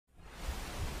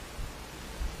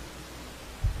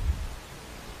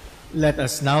Let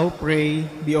us now pray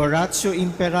the Oratio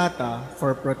Imperata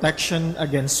for protection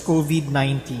against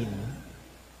COVID-19.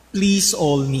 Please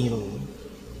all kneel.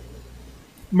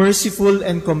 Merciful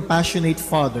and compassionate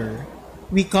Father,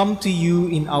 we come to you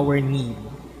in our need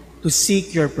to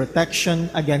seek your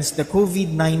protection against the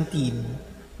COVID-19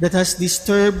 that has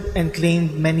disturbed and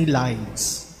claimed many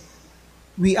lives.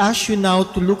 We ask you now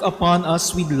to look upon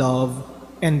us with love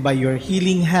and by your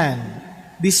healing hand,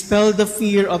 dispel the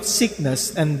fear of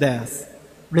sickness and death,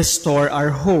 restore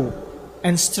our hope,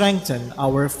 and strengthen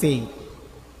our faith.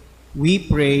 We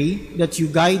pray that you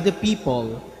guide the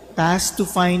people tasked to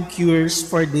find cures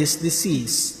for this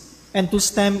disease and to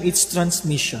stem its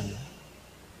transmission.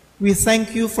 We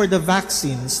thank you for the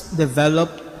vaccines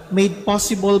developed, made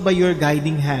possible by your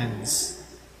guiding hands.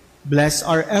 Bless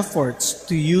our efforts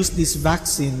to use these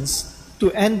vaccines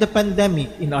to end the pandemic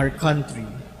in our country.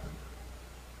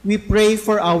 We pray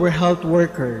for our health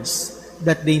workers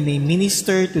that they may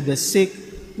minister to the sick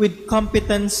with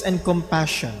competence and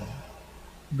compassion.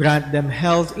 Grant them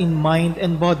health in mind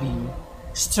and body,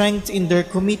 strength in their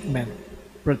commitment,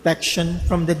 protection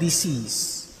from the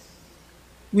disease.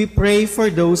 We pray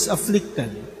for those afflicted.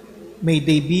 May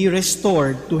they be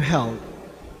restored to health.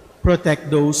 Protect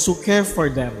those who care for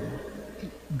them.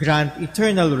 Grant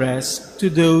eternal rest to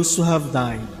those who have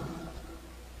died.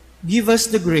 Give us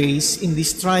the grace in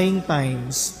these trying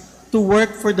times to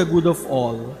work for the good of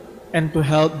all and to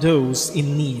help those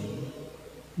in need.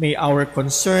 May our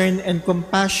concern and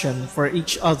compassion for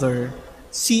each other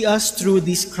see us through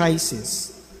this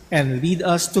crisis and lead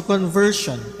us to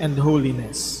conversion and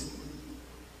holiness.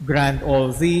 Grant all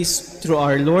this through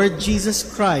our Lord Jesus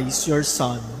Christ, your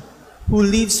Son, who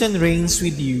lives and reigns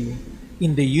with you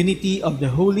in the unity of the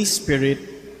Holy Spirit,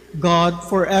 God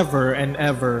forever and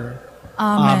ever.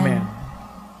 Amen. Amen.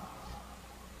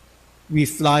 We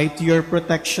fly to your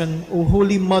protection, O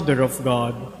Holy Mother of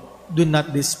God. Do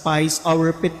not despise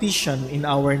our petition in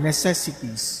our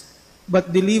necessities,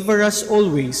 but deliver us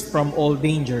always from all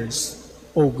dangers,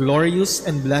 O glorious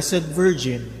and blessed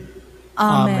Virgin.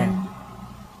 Amen.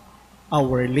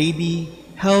 Our Lady,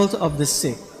 health of the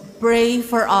sick. Pray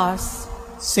for us.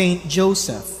 Saint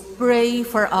Joseph. Pray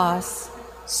for us.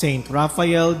 Saint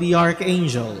Raphael the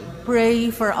Archangel.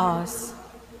 Pray for us.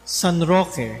 San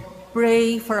Roque.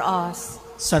 Pray for us.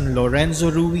 San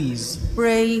Lorenzo Ruiz.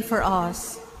 Pray for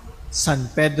us. San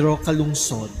Pedro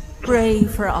Calungsod. Pray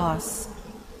for us.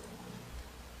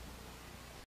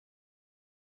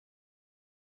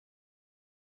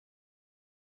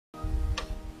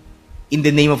 In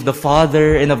the name of the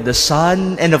Father, and of the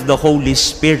Son, and of the Holy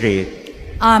Spirit.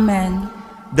 Amen.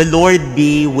 The Lord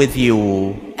be with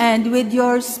you. And with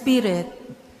your spirit.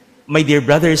 My dear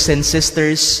brothers and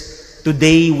sisters,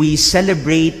 today we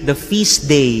celebrate the feast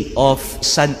day of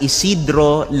San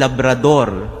Isidro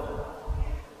Labrador.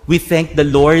 We thank the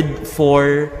Lord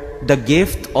for the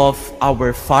gift of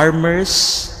our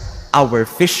farmers, our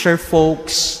fisher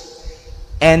folks,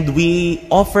 and we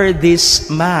offer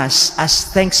this Mass as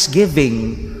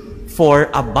thanksgiving for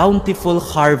a bountiful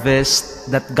harvest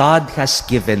that God has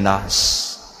given us.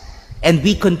 And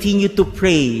we continue to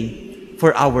pray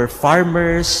for our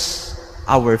farmers,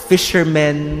 our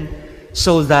fishermen,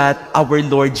 so that our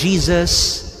Lord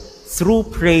Jesus, through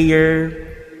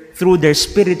prayer, through their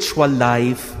spiritual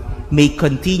life, may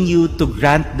continue to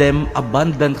grant them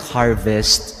abundant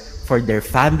harvest for their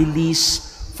families,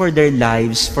 for their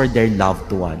lives, for their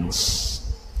loved ones.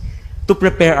 To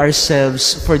prepare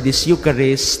ourselves for this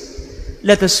Eucharist,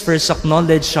 let us first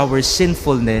acknowledge our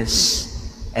sinfulness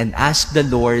and ask the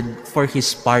Lord for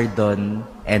His pardon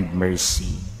and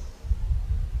mercy.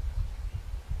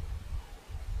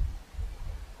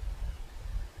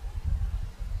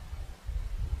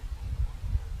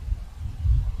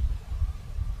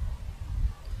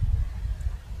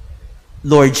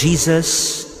 Lord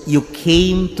Jesus, you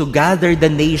came to gather the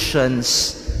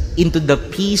nations into the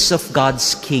peace of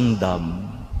God's kingdom.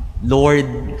 Lord,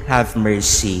 have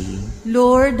mercy.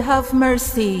 Lord, have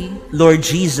mercy. Lord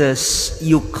Jesus,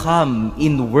 you come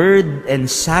in word and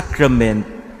sacrament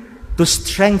to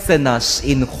strengthen us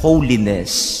in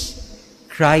holiness.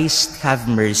 Christ, have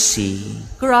mercy.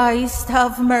 Christ,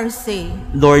 have mercy.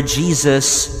 Lord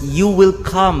Jesus, you will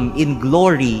come in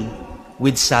glory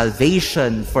with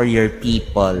salvation for your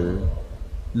people.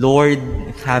 Lord,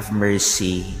 have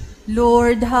mercy.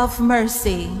 Lord, have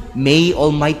mercy. May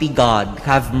Almighty God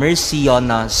have mercy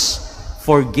on us,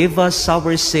 forgive us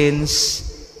our sins,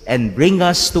 and bring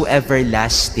us to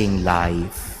everlasting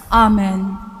life.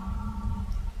 Amen.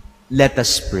 Let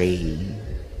us pray.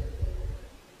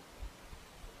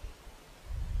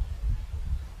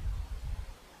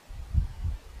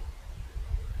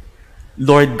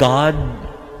 Lord God,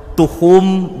 to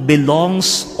whom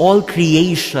belongs all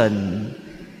creation,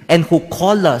 and who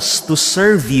call us to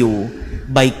serve you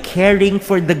by caring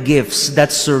for the gifts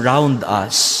that surround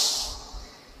us.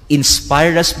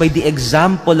 Inspire us by the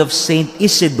example of Saint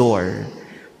Isidore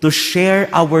to share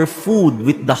our food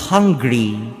with the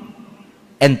hungry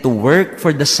and to work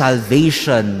for the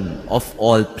salvation of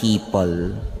all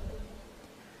people.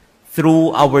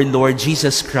 Through our Lord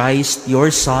Jesus Christ, your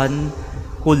Son,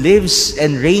 who lives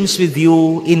and reigns with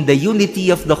you in the unity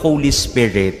of the Holy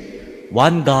Spirit,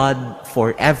 one God,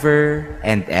 forever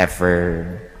and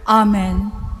ever.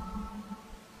 Amen.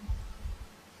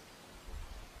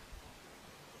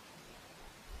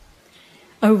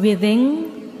 A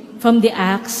reading from the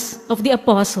Acts of the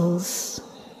Apostles.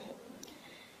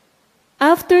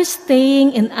 After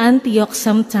staying in Antioch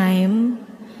some time,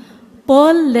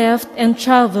 Paul left and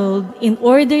traveled in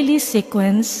orderly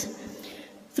sequence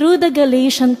through the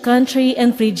Galatian country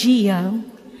and Phrygia,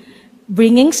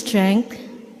 bringing strength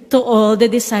to all the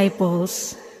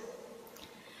disciples.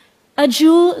 A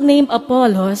Jew named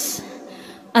Apollos,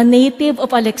 a native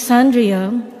of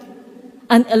Alexandria,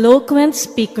 an eloquent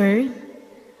speaker,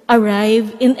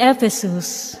 arrived in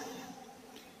Ephesus.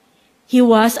 He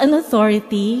was an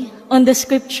authority on the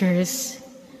scriptures.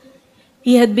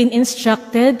 He had been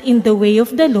instructed in the way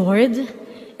of the Lord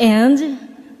and,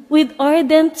 with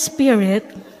ardent spirit,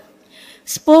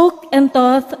 spoke and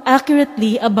taught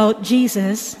accurately about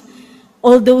Jesus,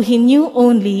 although he knew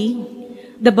only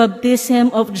the baptism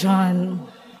of John.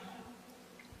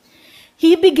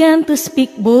 He began to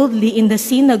speak boldly in the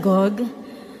synagogue,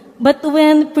 but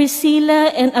when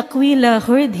Priscilla and Aquila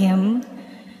heard him,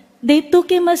 they took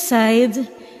him aside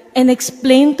and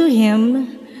explained to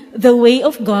him the way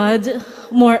of God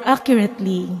more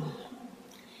accurately.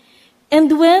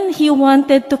 And when he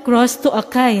wanted to cross to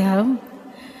Achaia,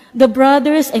 the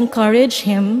brothers encouraged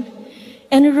him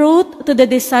and wrote to the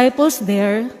disciples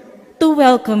there to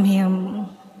welcome him.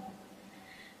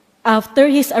 After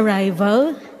his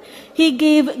arrival, he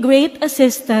gave great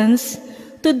assistance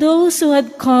to those who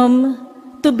had come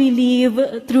to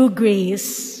believe through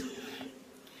grace.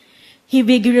 He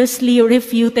vigorously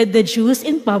refuted the Jews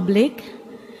in public,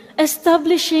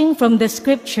 establishing from the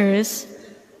scriptures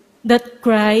that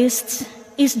Christ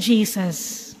is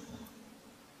Jesus.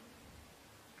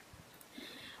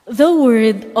 The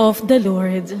word of the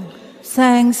Lord.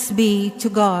 Thanks be to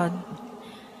God.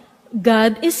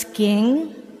 God is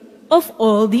King of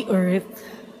all the earth.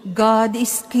 God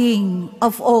is King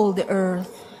of all the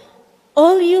earth.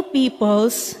 All you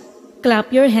peoples,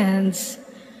 clap your hands.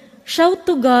 Shout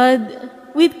to God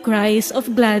with cries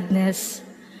of gladness.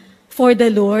 For the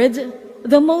Lord,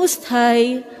 the Most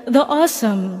High, the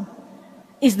Awesome,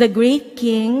 is the great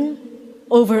King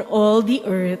over all the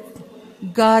earth.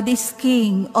 God is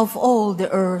King of all the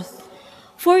earth.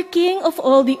 For King of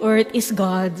all the earth is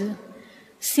God.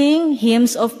 Sing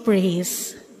hymns of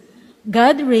praise.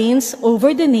 God reigns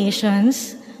over the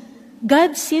nations.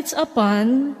 God sits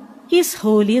upon his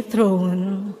holy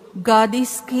throne. God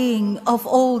is King of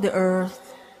all the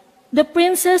earth. The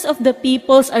princes of the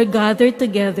peoples are gathered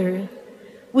together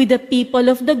with the people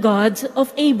of the gods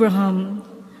of Abraham.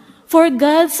 For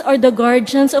gods are the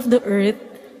guardians of the earth.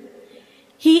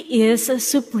 He is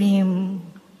supreme.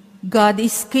 God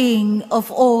is King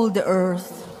of all the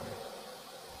earth.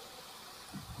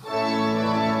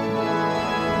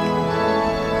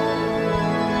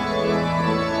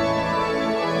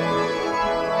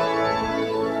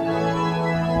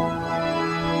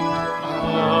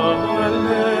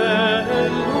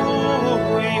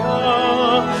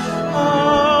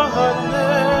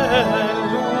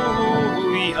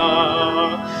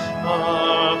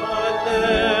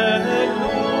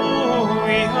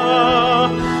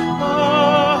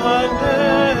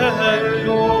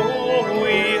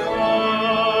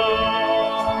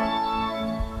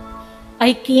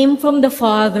 I came from the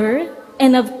Father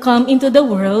and have come into the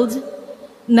world.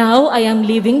 Now I am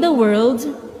leaving the world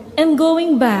and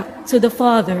going back to the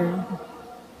Father.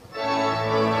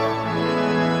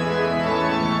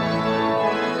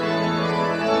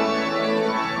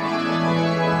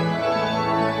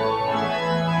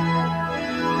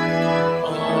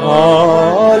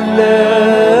 Alleluia,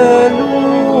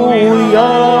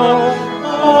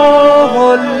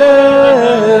 Alleluia,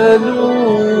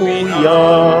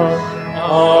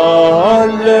 Alleluia,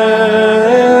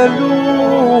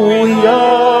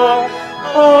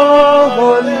 Alleluia.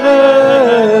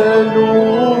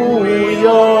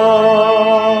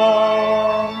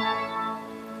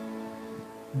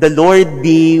 The Lord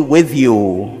be with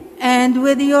you. And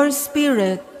with with your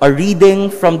spirit. A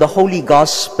reading from the Holy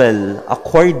Gospel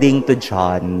according to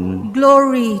John.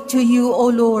 Glory to you, O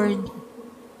Lord.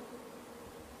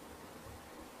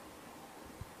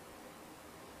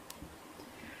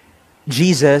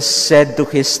 Jesus said to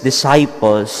his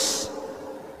disciples,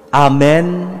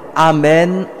 Amen,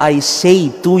 amen, I say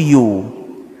to you,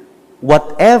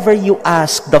 whatever you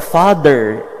ask the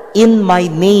Father in my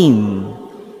name,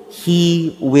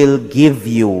 He will give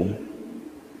you.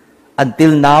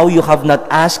 Until now you have not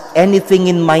asked anything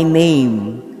in my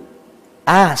name.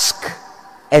 Ask,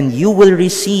 and you will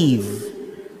receive,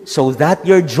 so that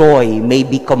your joy may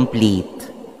be complete.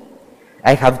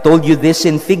 I have told you this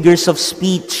in figures of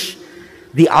speech.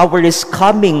 The hour is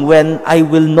coming when I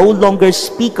will no longer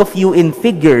speak of you in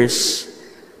figures,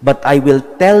 but I will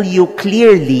tell you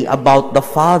clearly about the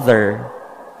Father.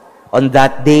 On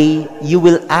that day, you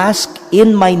will ask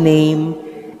in my name,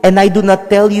 and I do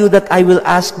not tell you that I will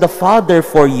ask the Father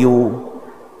for you,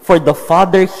 for the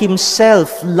Father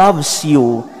Himself loves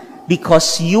you,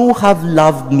 because you have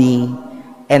loved me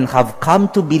and have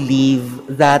come to believe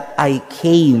that I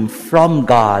came from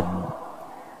God.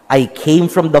 I came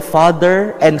from the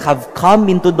Father and have come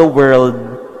into the world.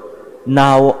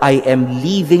 Now I am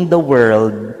leaving the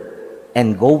world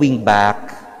and going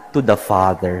back to the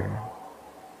Father.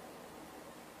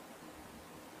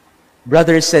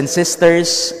 Brothers and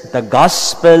sisters, the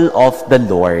Gospel of the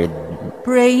Lord.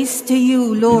 Praise to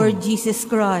you, Lord Jesus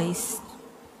Christ.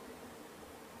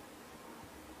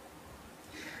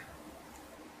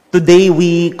 Today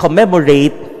we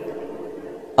commemorate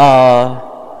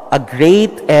a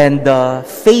great and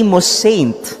famous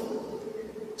saint,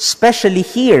 especially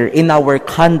here in our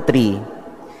country.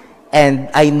 And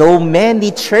I know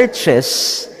many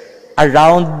churches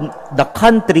around the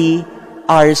country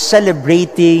are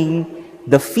celebrating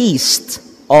the feast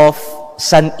of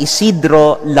San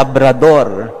Isidro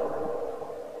Labrador.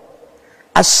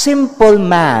 A simple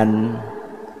man,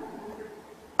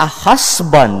 a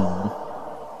husband,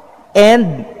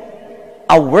 and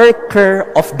a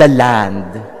worker of the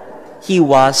land. He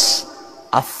was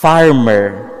a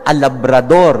farmer, a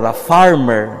labrador, a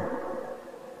farmer,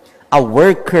 a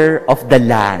worker of the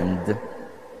land.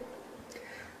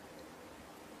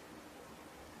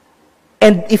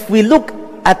 And if we look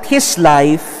at his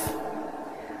life,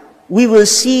 we will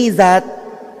see that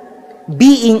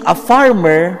being a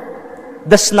farmer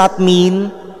does not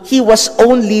mean he was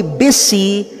only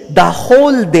busy the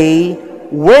whole day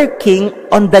working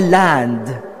on the land.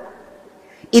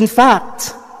 In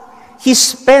fact, he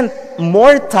spent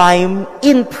more time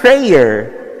in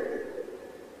prayer.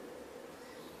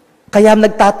 Kaya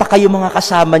nagtataka yung mga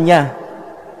kasama niya.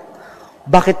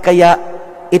 Bakit kaya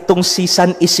itong si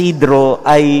San Isidro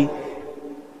ay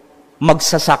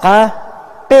magsasaka,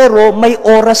 pero may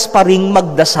oras pa ring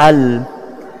magdasal?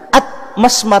 At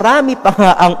mas marami pa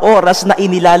nga ang oras na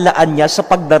inilalaan niya sa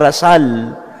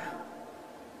pagdarasal.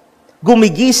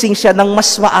 Gumigising siya ng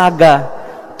mas maaga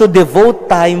to devote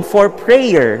time for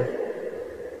prayer.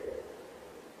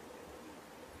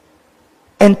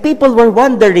 And people were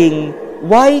wondering,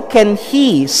 why can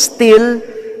he still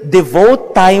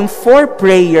devote time for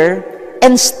prayer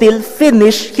and still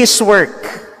finish his work?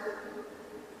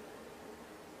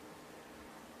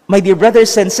 My dear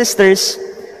brothers and sisters,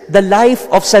 the life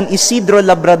of San Isidro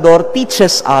Labrador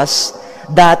teaches us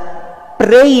that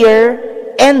prayer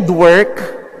and work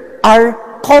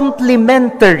are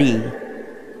complementary.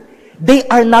 They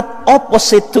are not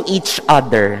opposite to each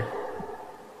other.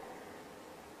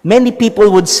 Many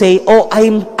people would say, oh,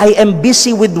 I am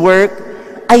busy with work.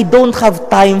 I don't have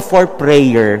time for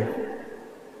prayer.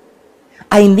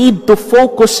 I need to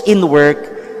focus in work.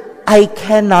 I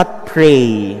cannot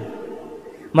pray.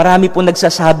 Marami po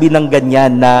nagsasabi ng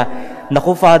ganyan na,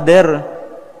 naku Father,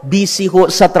 busy ho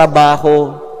sa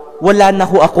trabaho. Wala na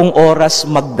ho akong oras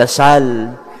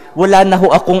magdasal. Wala na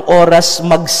ho akong oras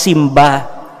magsimba.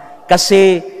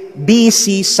 Kasi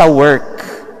busy sa work.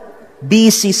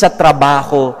 Busy sa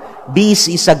trabaho,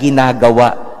 busy sa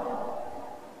ginagawa.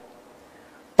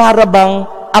 Para bang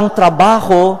ang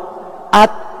trabaho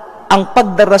at ang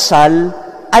pagdarasal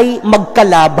ay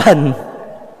magkalaban.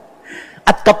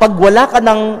 At kapag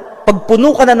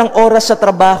pagpuno ka na ng oras sa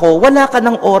trabaho, wala ka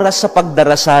ng oras sa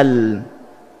pagdarasal.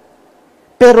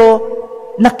 Pero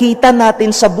nakita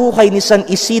natin sa buhay ni San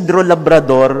Isidro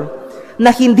Labrador na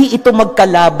hindi ito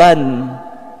magkalaban.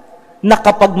 Na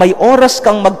kapag may oras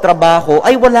kang magtrabaho,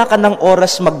 ay wala ka ng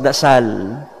oras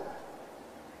magdasal.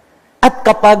 At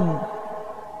kapag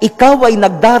ikaw ay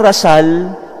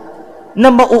nagdarasal, na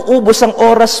mauubos ang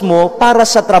oras mo para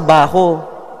sa trabaho.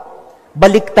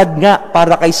 Baliktad nga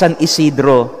para kay San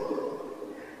Isidro.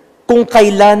 kung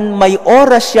kailan may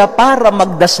oras siya para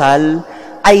magdasal,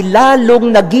 ay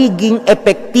lalong nagiging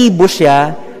epektibo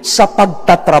siya sa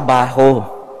pagtatrabaho.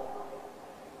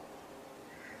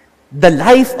 The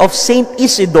life of Saint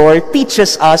Isidore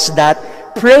teaches us that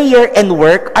prayer and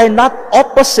work are not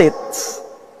opposites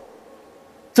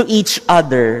to each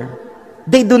other.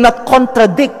 They do not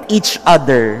contradict each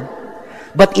other.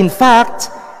 But in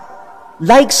fact,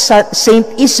 like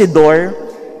Saint Isidore,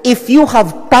 if you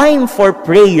have time for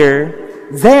prayer,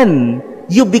 then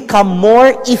you become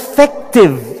more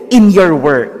effective in your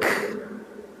work.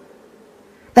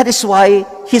 That is why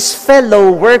his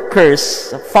fellow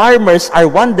workers, farmers, are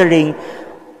wondering,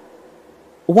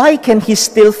 why can he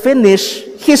still finish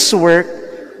his work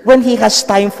when he has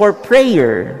time for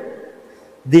prayer?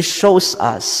 This shows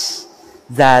us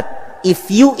that if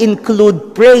you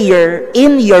include prayer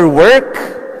in your work,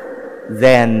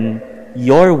 then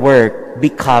your work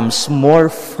becomes more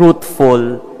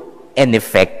fruitful and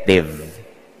effective.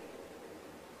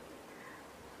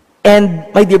 And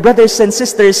my dear brothers and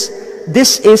sisters,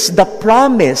 this is the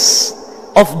promise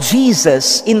of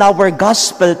Jesus in our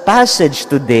gospel passage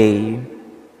today.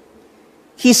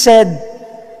 He said,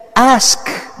 "Ask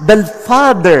the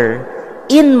Father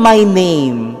in my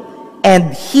name,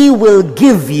 and He will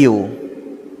give you.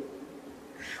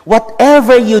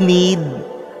 Whatever you need,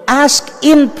 ask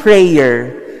in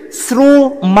prayer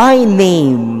through my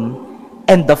name,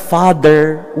 and the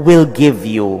Father will give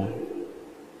you."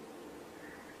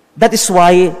 That is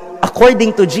why,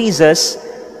 according to Jesus,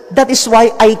 that is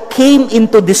why I came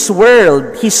into this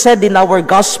world, he said in our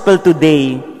gospel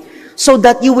today, so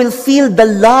that you will feel the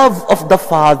love of the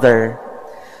Father,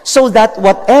 so that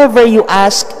whatever you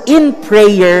ask in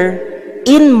prayer,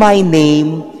 in my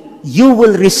name, you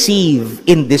will receive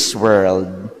in this world.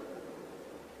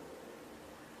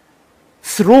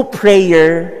 Through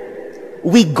prayer,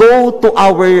 we go to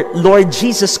our Lord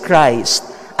Jesus Christ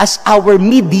as our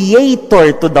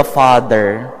mediator to the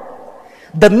Father.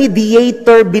 The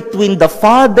mediator between the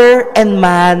Father and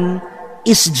man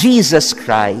is Jesus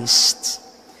Christ.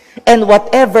 And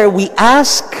whatever we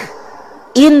ask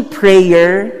in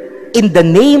prayer, in the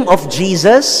name of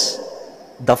Jesus,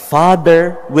 the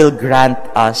Father will grant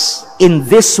us in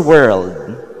this world.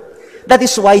 That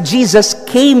is why Jesus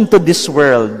came to this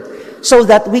world, so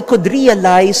that we could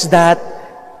realize that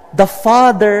the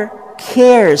Father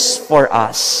cares for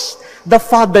us. The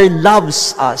Father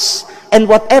loves us. And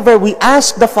whatever we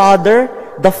ask the Father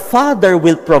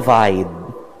will provide.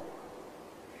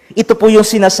 Ito po yung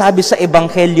sinasabi sa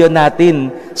Ebanghelyo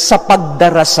natin sa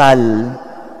pagdarasal.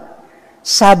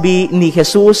 Sabi ni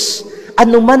Jesus,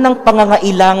 anuman ang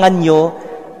pangangailangan nyo,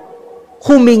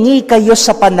 humingi kayo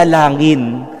sa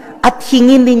panalangin at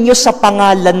hingin ninyo sa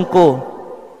pangalan ko.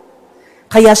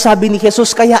 Kaya sabi ni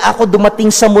Jesus, kaya ako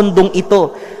dumating sa mundong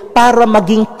ito para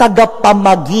maging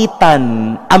tagapamagitan,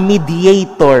 a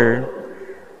mediator,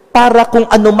 para kung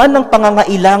anuman ang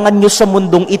pangangailangan nyo sa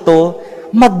mundong ito,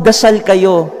 magdasal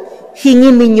kayo,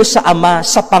 hingin ninyo sa Ama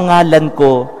sa pangalan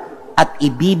ko at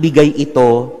ibibigay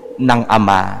ito ng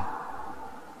Ama.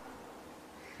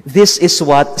 This is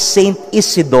what Saint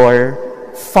Isidore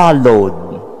followed.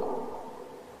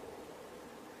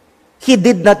 He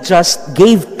did not just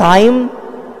give time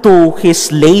to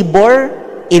his labor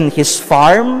in his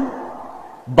farm,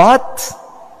 but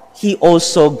he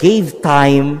also gave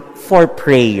time for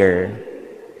prayer.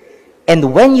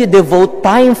 And when you devote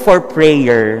time for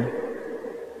prayer,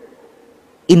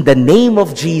 in the name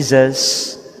of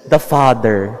Jesus, the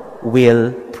Father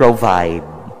will provide.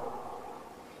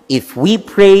 If we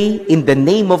pray in the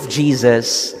name of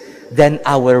Jesus, then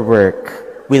our work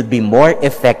will be more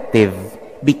effective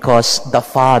because the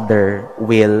Father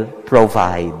will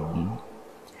provide.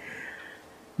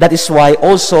 That is why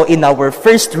also in our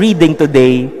first reading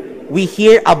today, we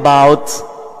hear about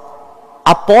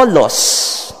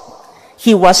Apollos.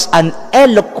 He was an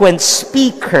eloquent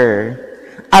speaker,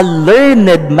 a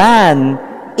learned man,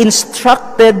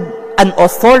 instructed an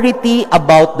authority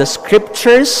about the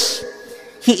scriptures.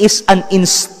 He is an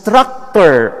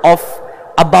instructor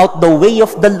about the way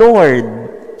of the Lord.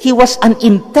 He was an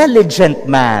intelligent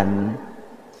man.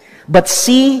 But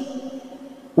see,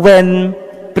 when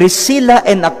Priscilla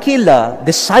and Aquila,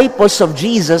 disciples of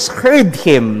Jesus, heard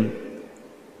him,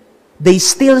 they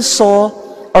still saw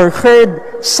or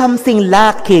heard something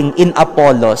lacking in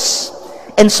Apollos.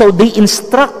 And so they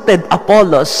instructed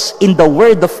Apollos in the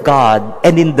Word of God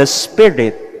and in the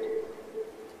Spirit.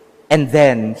 And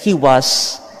then he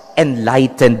was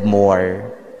enlightened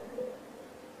more.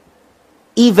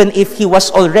 Even if he was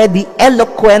already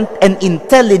eloquent and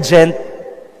intelligent,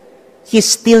 he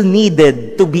still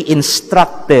needed to be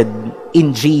instructed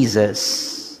in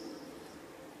Jesus.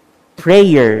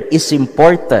 prayer is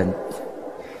important.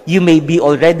 You may be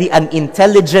already an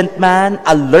intelligent man,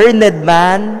 a learned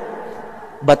man,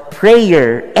 but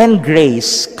prayer and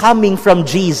grace coming from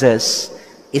Jesus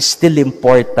is still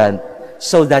important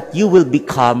so that you will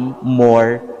become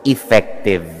more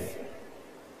effective.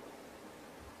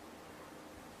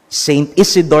 Saint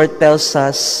Isidore tells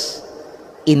us,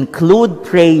 include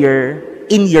prayer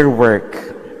in your work,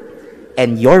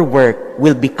 and your work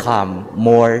will become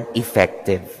more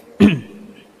effective.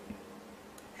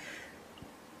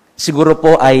 Siguro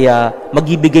po ay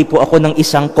magbibigay po ako ng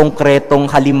isang konkretong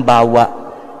halimbawa.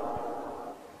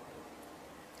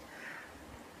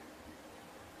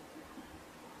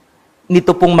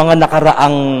 Nito pong mga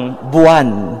nakaraang buwan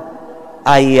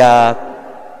ay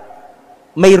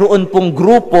mayroon pong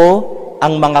grupo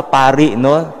ang mga pari,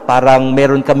 no? Parang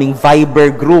meron kaming Viber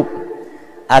group.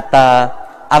 At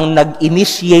ang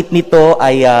nag-initiate nito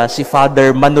ay si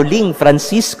Father Manoling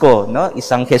Francisco, no?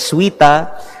 Isang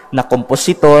Jesuita na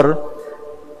kompositor.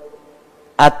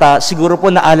 At siguro po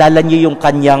naalala niyo yung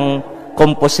kanyang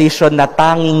composition na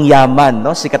Tanging Yaman,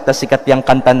 no? Sikat na sikat yung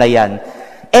kanta na yan.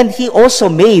 And he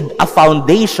also made a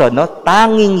foundation, no?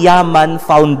 Tanging Yaman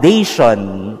Foundation.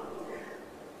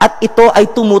 At ito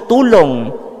ay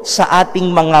tumutulong sa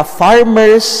ating mga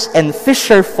farmers and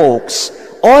fisher folks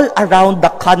all around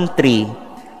the country,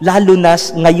 lalo na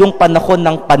ngayong panahon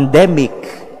ng pandemic.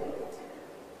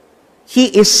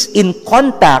 He is in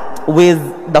contact with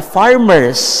the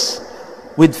farmers,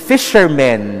 with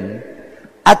fishermen.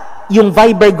 At yung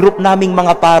Viber group naming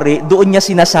mga pare, doon niya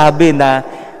sinasabi na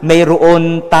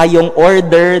mayroon tayong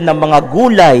order ng mga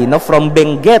gulay, no, from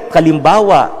Benguet,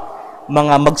 Kalimbawa,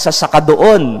 mga magsasaka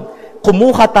doon.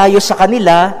 Kumuha tayo sa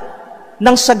kanila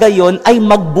nang sa gayon ay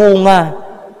magbunga,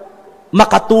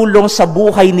 makatulong sa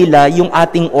buhay nila yung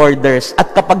ating orders.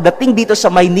 At kapag dating dito sa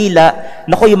Maynila,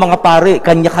 naku, yung mga pare,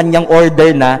 kanya-kanyang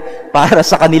order na para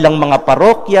sa kanilang mga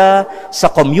parokya, sa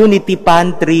community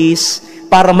pantries,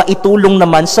 para maitulong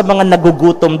naman sa mga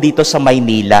nagugutom dito sa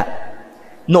Maynila.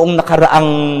 Noong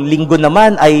nakaraang linggo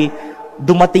naman ay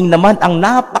dumating naman ang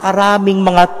napakaraming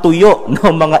mga tuyo,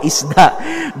 no, mga isda,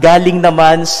 galing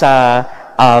naman sa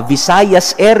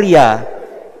Visayas area,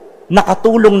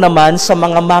 nakatulong naman sa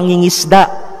mga mangingisda.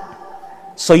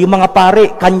 So yung mga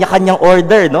pare, kanya-kanyang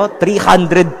order, no,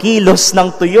 300 kilos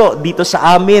ng tuyo dito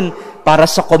sa amin para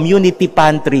sa community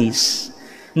pantries.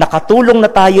 Nakatulong na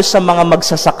tayo sa mga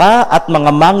magsasaka at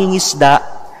mga mangingisda,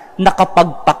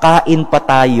 nakapagpakain pa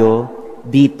tayo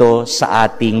dito sa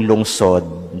ating lungsod.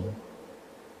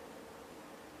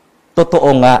 Totoo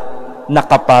nga na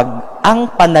kapag ang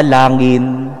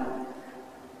panalangin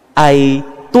ay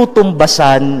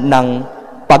tutumbasan ng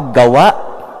paggawa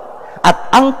at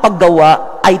ang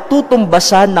paggawa ay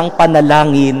tutumbasan ng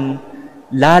panalangin,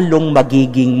 lalong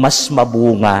magiging mas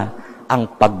mabunga ang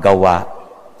paggawa,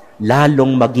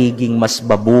 lalong magiging mas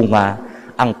mabunga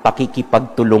ang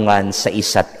pakikipagtulungan sa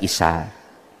isa't isa.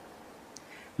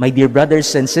 My dear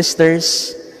brothers and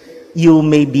sisters, you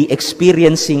may be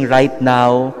experiencing right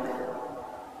now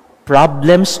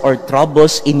problems or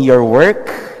troubles in your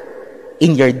work,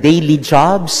 in your daily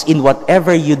jobs, in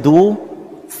whatever you do.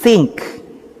 Think,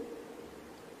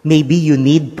 maybe you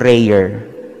need prayer.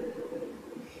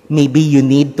 Maybe you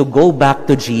need to go back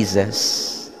to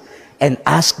Jesus and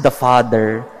ask the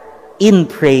Father in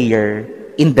prayer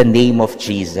in the name of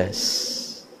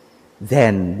Jesus.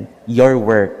 Then your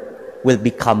work will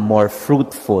become more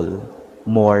fruitful,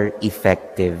 more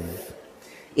effective.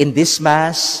 In this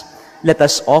Mass, let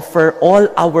us offer all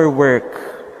our work,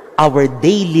 our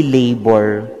daily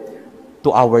labor to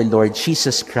our Lord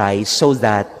Jesus Christ so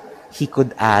that He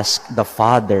could ask the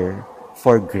Father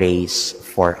for grace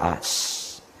for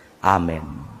us.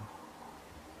 Amen.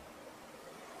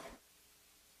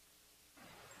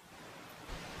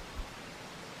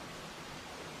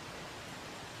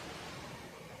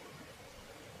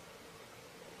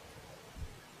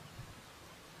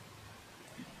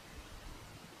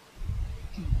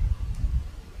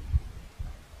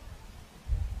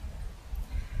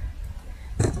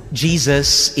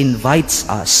 Jesus invites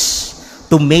us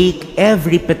to make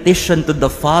every petition to the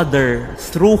Father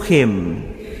through Him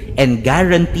and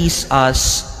guarantees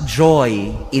us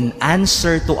joy in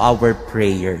answer to our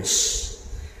prayers.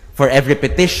 For every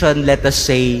petition, let us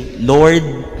say, Lord,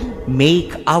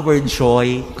 make our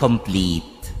joy complete.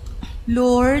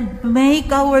 Lord,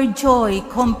 make our joy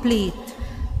complete.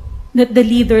 That the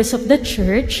leaders of the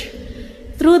Church,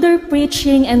 through their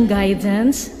preaching and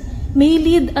guidance, may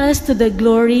lead us to the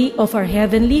glory of our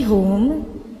heavenly home.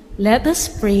 Let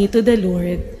us pray to the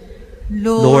Lord.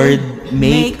 Lord,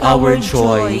 make our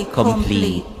joy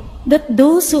complete. That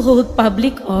those who hold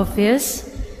public office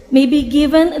may be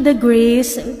given the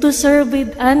grace to serve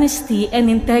with honesty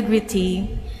and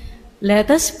integrity.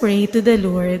 Let us pray to the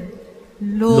Lord.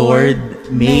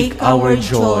 Lord, make our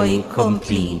joy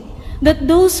complete. That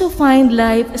those who find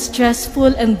life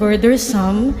stressful and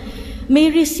burdensome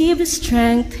may receive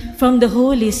strength from the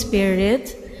Holy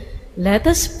Spirit. Let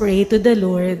us pray to the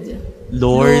Lord.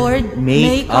 Lord,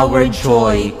 make our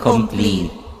joy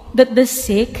complete. That the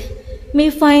sick may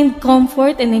find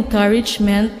comfort and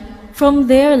encouragement from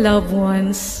their loved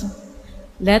ones.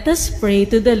 Let us pray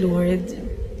to the Lord.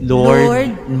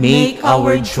 Lord, make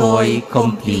our joy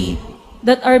complete.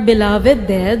 That our beloved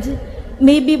dead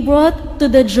may be brought to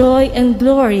the joy and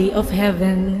glory of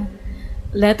heaven.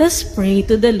 Let us pray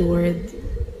to the Lord.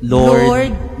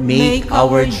 Lord, make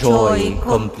our joy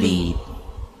complete.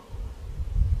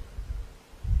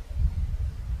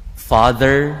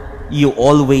 Father, you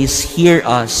always hear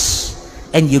us,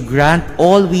 and you grant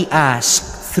all we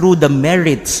ask through the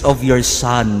merits of your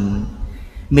Son.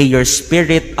 May your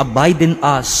Spirit abide in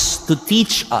us to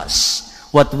teach us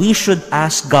what we should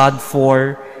ask God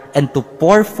for and to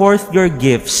pour forth your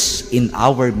gifts in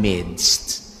our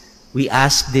midst. We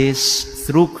ask this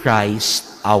through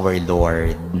Christ our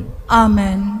Lord.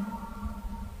 Amen.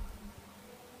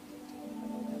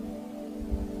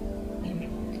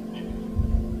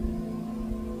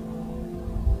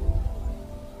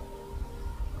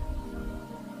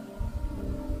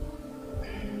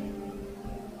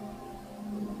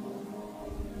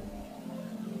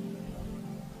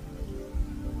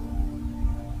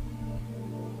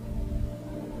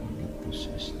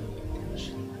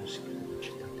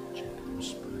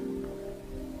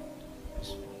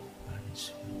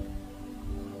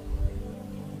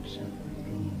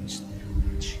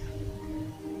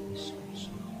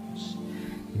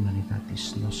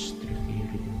 Humanitatis nostri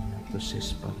feridimus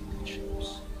es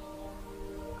particeps.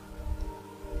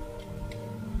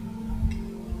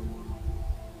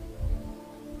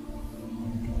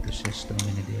 Benedictus est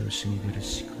Domine Deus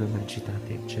universi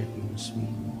agitate eccepimus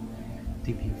vino,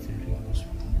 tibi ferimus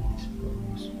vitalis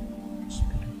bonis,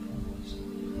 spiritus,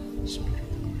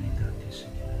 spiritu humanitatis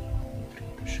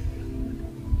nutritus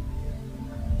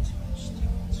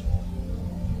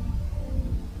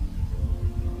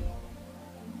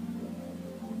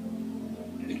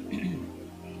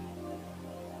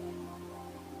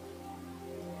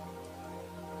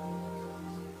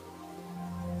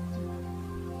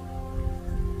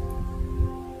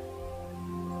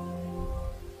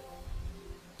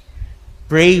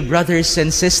Pray, brothers and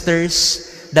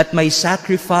sisters, that my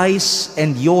sacrifice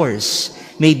and yours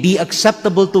may be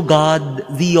acceptable to God,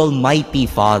 the Almighty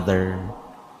Father.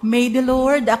 May the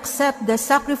Lord accept the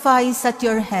sacrifice at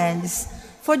your hands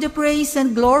for the praise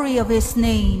and glory of his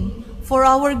name, for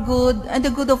our good and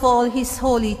the good of all his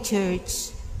holy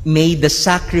church. May the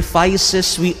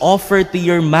sacrifices we offer to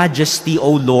your majesty,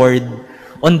 O Lord,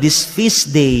 on this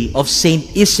feast day of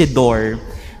Saint Isidore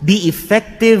be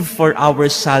effective for our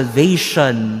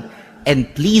salvation and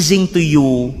pleasing to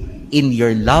you in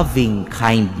your loving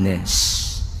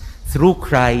kindness. Through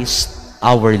Christ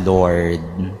our Lord.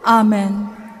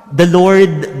 Amen. The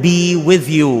Lord be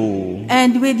with you.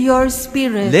 And with your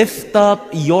spirit. Lift up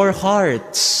your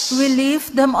hearts. We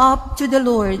lift them up to the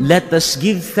Lord. Let us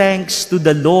give thanks to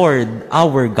the Lord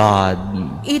our God.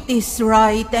 It is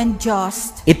right and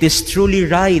just. It is truly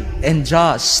right and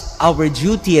just, our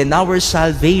duty and our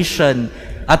salvation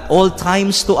at all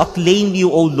times to acclaim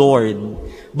you, O Lord,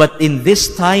 but in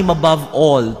this time above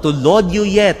all, to laud you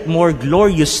yet more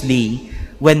gloriously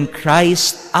when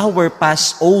Christ, our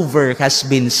Passover, has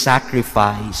been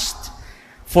sacrificed.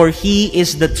 For he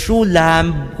is the true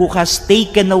Lamb who has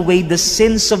taken away the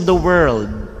sins of the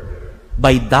world.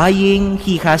 By dying,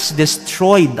 he has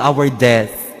destroyed our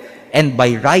death, and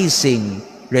by rising,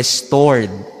 restored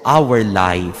our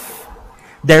life.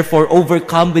 Therefore,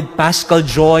 overcome with paschal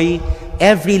joy,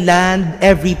 every land,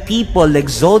 every people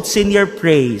exalts in your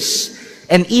praise,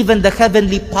 and even the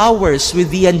heavenly powers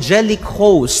with the angelic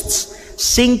hosts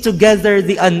sing together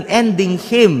the unending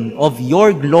hymn of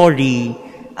your glory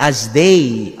as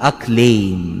they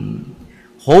acclaim.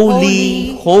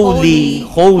 Holy, holy,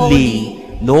 holy,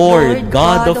 Lord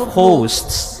God of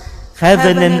hosts,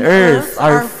 heaven and earth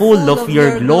are full of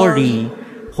your glory.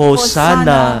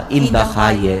 Hosanna in the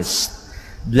highest.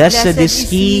 Blessed is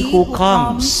he who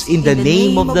comes in the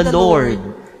name of the Lord.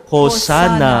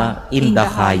 Hosanna in the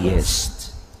highest.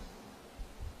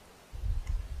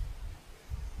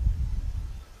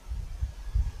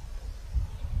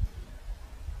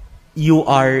 You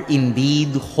are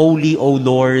indeed holy, O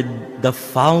Lord, the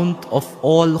fount of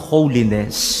all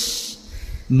holiness.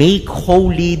 Make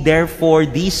holy, therefore,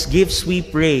 these gifts, we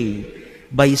pray,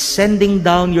 by sending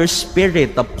down your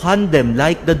Spirit upon them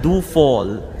like the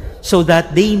dewfall, so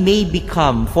that they may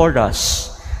become for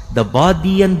us the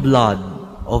body and blood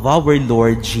of our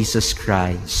Lord Jesus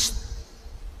Christ.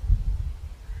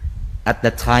 At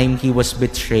the time he was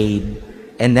betrayed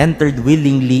and entered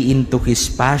willingly into his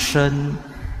passion,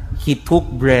 he took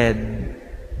bread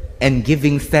and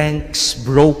giving thanks,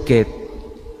 broke it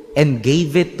and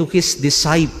gave it to his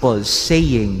disciples,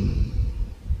 saying,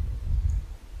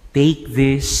 "Take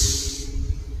this,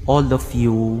 all of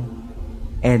you,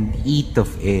 and eat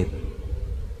of it,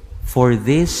 for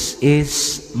this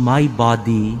is my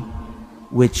body,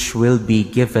 which will be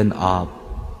given up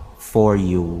for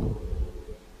you."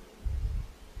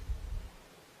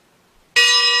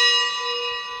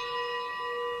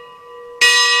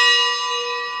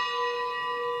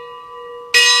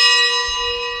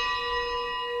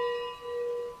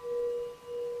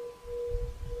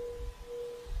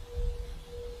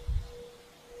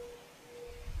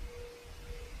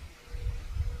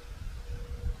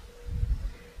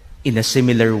 In a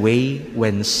similar way,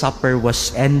 when supper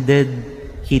was ended,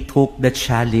 he took the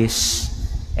chalice,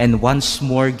 and once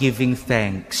more giving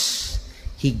thanks,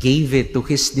 he gave it to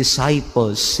his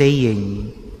disciples,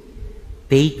 saying,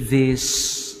 "Take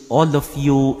this, all of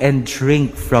you, and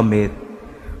drink from it,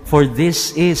 for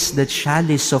this is the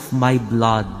chalice of my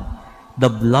blood, the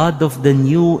blood of the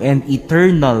new and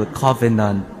eternal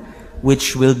covenant,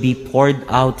 which will be poured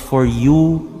out for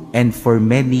you and for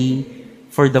many,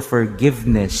 for the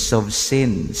forgiveness of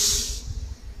sins.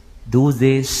 Do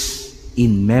this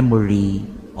in memory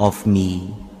of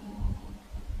me."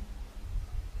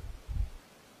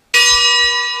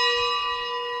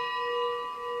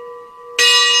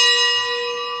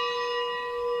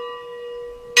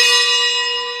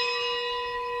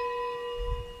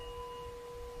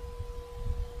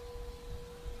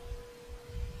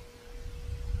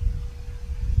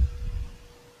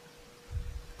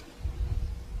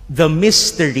 The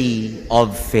mystery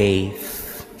of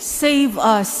faith. Save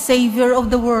us, Savior of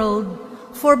the world,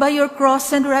 for by your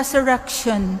cross and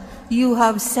resurrection you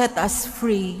have set us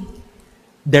free.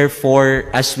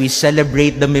 Therefore, as we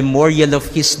celebrate the memorial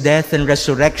of his death and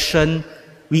resurrection,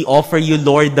 we offer you,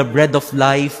 Lord, the bread of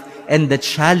life and the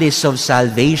chalice of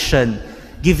salvation,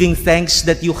 giving thanks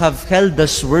that you have held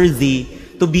us worthy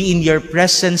to be in your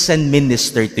presence and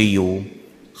minister to you.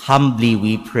 Humbly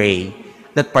we pray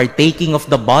that partaking of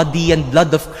the body and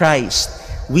blood of Christ,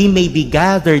 we may be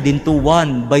gathered into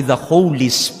one by the Holy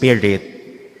Spirit.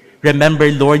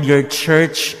 Remember, Lord, your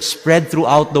church spread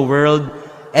throughout the world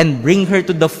and bring her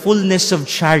to the fullness of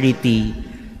charity,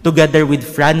 together with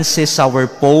Francis, our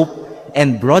Pope,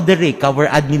 and Broderick,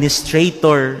 our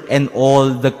administrator, and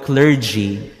all the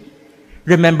clergy.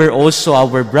 Remember also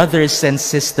our brothers and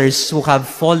sisters who have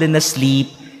fallen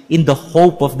asleep in the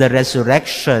hope of the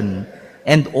resurrection,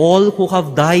 and all who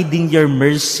have died in your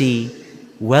mercy.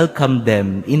 Welcome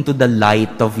them into the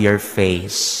light of your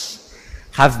face.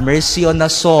 Have mercy on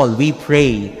us all, we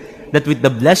pray, that with the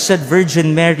Blessed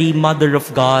Virgin Mary, Mother of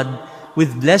God,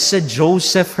 with Blessed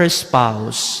Joseph, her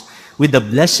spouse, with the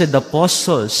blessed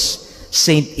apostles,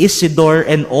 Saint Isidore,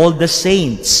 and all the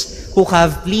saints who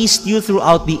have pleased you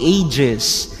throughout the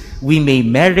ages, we may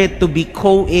merit to be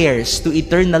co-heirs to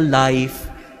eternal life,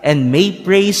 and may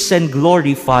praise and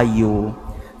glorify you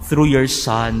through your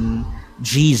Son,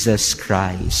 Jesus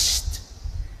Christ.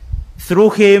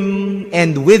 Through him,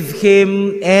 and with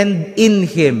him, and in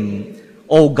him,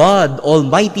 O God,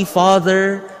 Almighty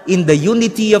Father, in the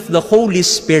unity of the Holy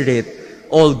Spirit,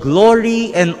 all glory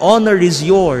and honor is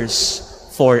yours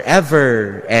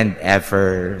forever and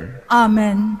ever.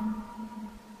 Amen.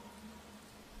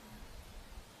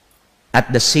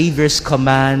 At the Savior's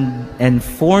command and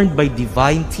formed by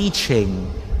divine teaching,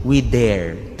 we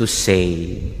dare to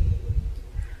say,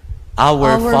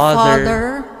 Our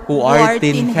Father, who art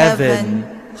in heaven,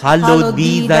 hallowed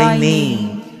be thy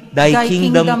name. Thy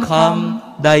kingdom come,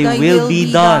 thy will be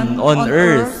done on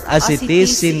earth as it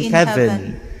is in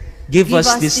heaven. Give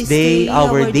us this day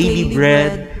our daily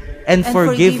bread, and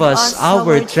forgive us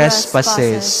our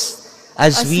trespasses,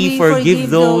 as we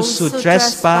forgive those who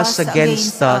trespass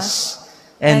against us.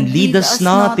 And lead us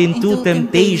not into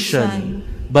temptation,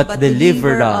 but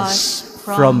deliver us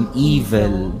from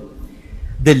evil.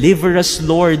 Deliver us,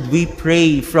 Lord, we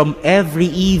pray, from every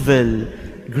evil.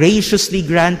 Graciously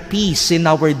grant peace in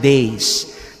our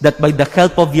days, that by the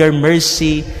help of your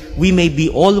mercy, we may be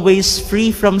always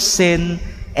free from sin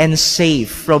and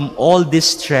safe from all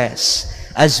distress,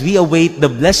 as we await the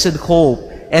blessed hope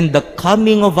and the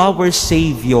coming of our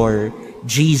Savior,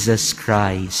 Jesus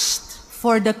Christ.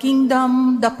 For the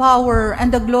kingdom, the power, and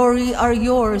the glory are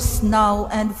yours now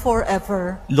and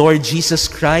forever. Lord Jesus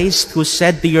Christ, who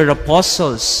said to your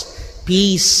apostles,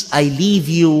 "Peace I leave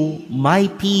you, my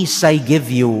peace I give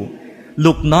you,"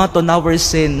 look not on our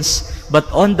sins, but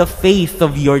on the faith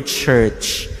of your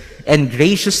church, and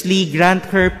graciously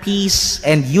grant her peace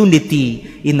and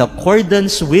unity in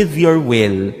accordance with your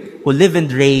will, who live and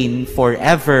reign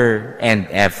forever and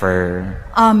ever.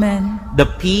 Amen. The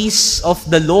peace of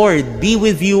the Lord be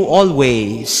with you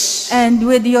always. And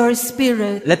with your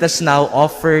spirit. Let us now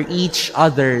offer each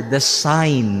other the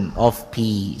sign of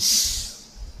peace.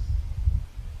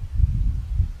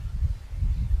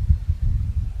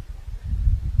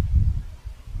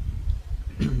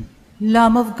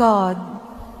 Lamb of God,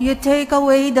 you take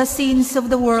away the sins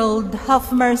of the world,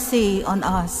 have mercy on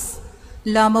us.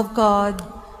 Lamb of God,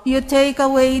 you take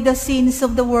away the sins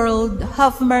of the world,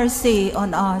 have mercy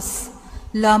on us.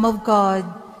 Lamb of God,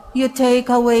 you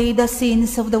take away the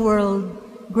sins of the world,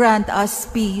 grant us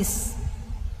peace.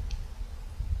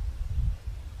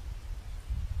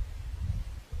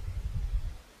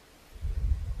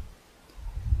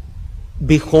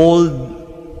 Behold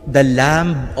the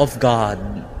Lamb of God.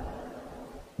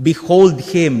 Behold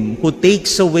him who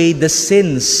takes away the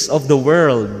sins of the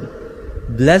world.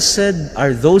 Blessed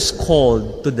are those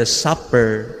called to the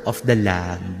supper of the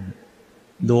Lamb.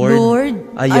 Lord,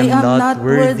 I am not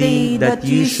worthy that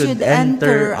you should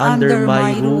enter under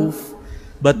my roof,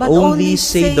 but only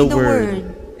say the word,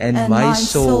 and my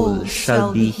soul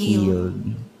shall be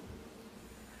healed.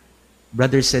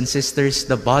 Brothers and sisters,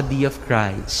 the body of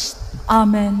Christ.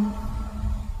 Amen.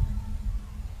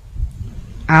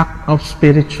 Act of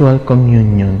spiritual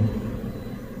communion.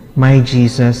 My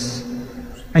Jesus,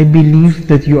 I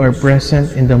believe that you are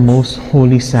present in the most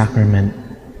holy sacrament.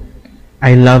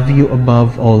 I love you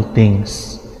above all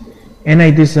things, and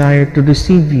I desire to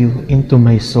receive you into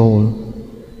my soul.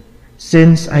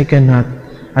 Since I cannot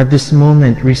at this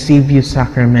moment receive you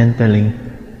sacramentally,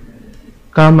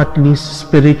 come at least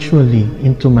spiritually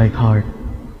into my heart.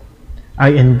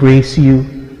 I embrace you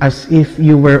as if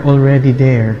you were already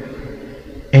there,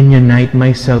 and unite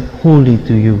myself wholly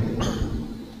to you.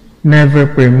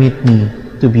 Never permit me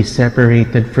to be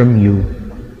separated from you.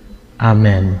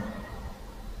 Amen.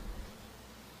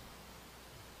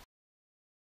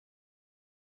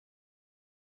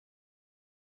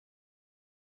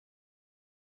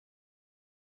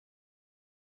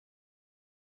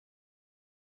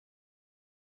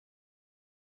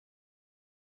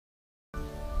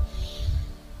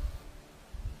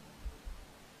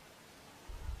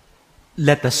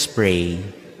 Let us pray.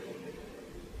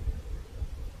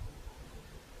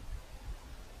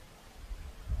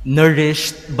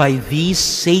 Nourished by these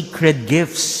sacred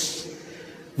gifts,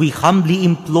 we humbly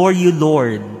implore you,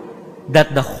 Lord,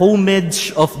 that the homage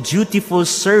of dutiful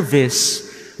service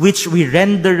which we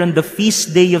render on the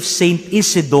feast day of Saint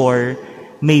Isidore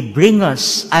may bring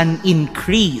us an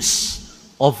increase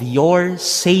of your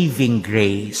saving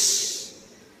grace.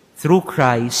 Through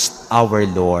Christ our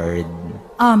Lord.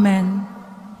 Amen.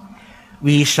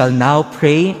 We shall now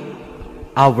pray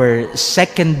our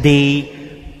second day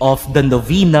of the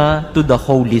novena to the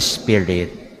Holy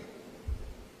Spirit.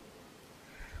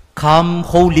 Come,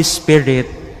 Holy Spirit,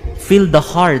 fill the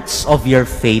hearts of your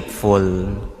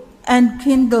faithful, and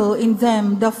kindle in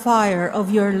them the fire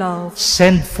of your love.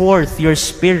 Send forth your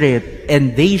Spirit,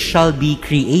 and they shall be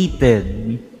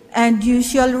created, and you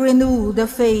shall renew the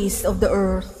face of the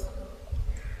earth.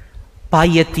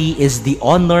 Piety is the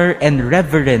honor and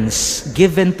reverence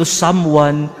given to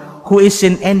someone who is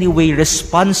in any way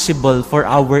responsible for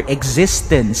our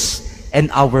existence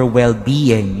and our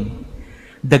well-being.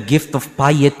 The gift of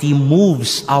piety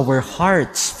moves our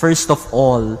hearts, first of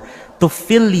all, to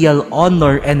filial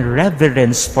honor and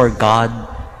reverence for God,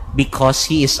 because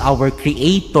He is our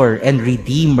Creator and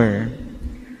Redeemer.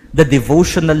 The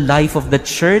devotional life of the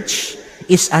Church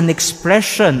is an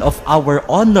expression of our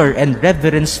honor and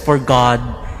reverence for God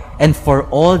and for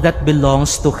all that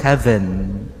belongs to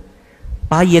heaven.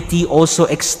 Piety also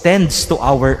extends to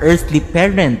our earthly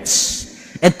parents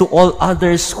and to all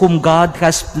others whom God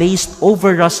has placed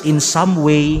over us in some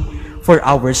way for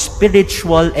our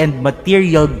spiritual and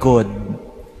material good.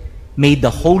 May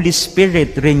the Holy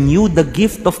Spirit renew the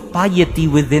gift of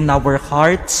piety within our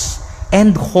hearts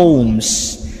and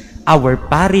homes, our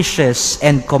parishes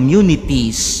and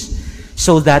communities,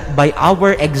 so that by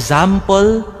our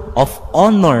example of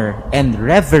honor and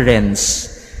reverence,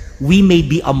 we may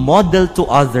be a model to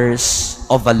others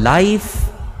of a life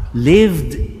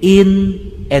lived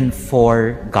in and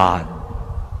for God.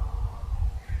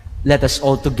 Let us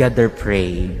all together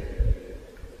pray.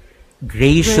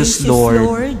 Gracious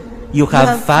Lord, You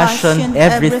have fashioned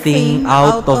everything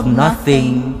out of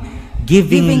nothing,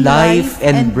 giving life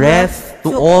and breath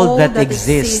to all that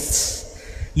exists.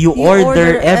 You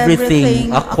order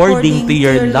everything according to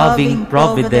your loving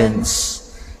providence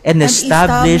and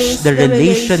establish the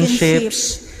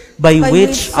relationships by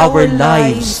which our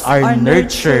lives are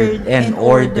nurtured and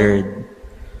ordered.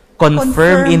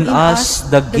 Confirm in us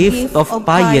the gift of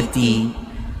piety,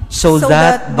 so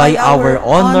that by our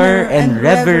honor and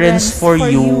reverence for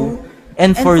you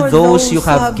and for those you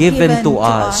have given to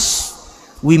us,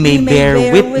 we may bear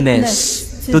witness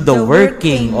to the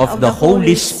working of the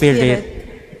Holy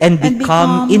Spirit and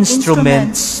become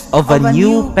instruments of a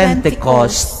new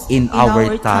Pentecost in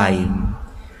our time.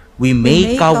 We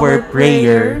make our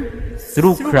prayer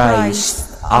through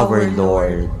Christ our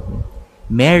Lord.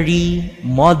 Mary,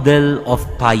 model of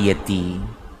piety,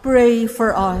 pray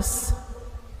for us.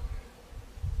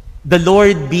 The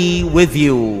Lord be with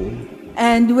you.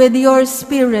 And with your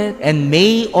spirit. And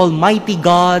may Almighty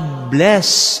God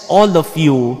bless all of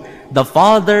you, the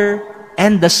Father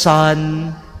and the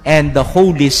Son and the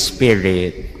Holy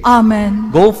Spirit.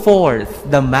 Amen. Go forth,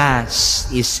 the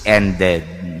Mass is ended.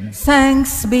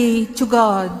 Thanks be to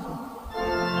God.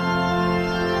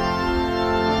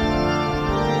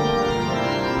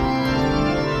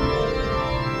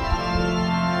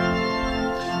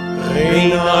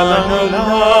 Reyna ng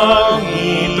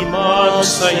langit,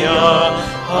 magsaya,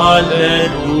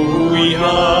 Hallelujah,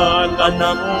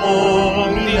 anak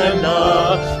mong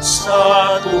dinala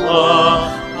sa tuwa,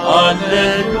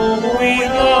 Hallelujah,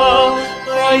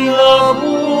 kay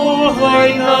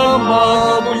nabuhay na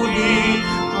mabuli,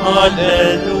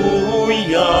 Hallelujah,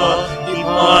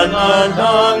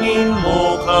 ipanalangin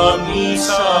mo kami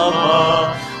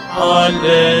sama,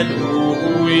 Hallelujah.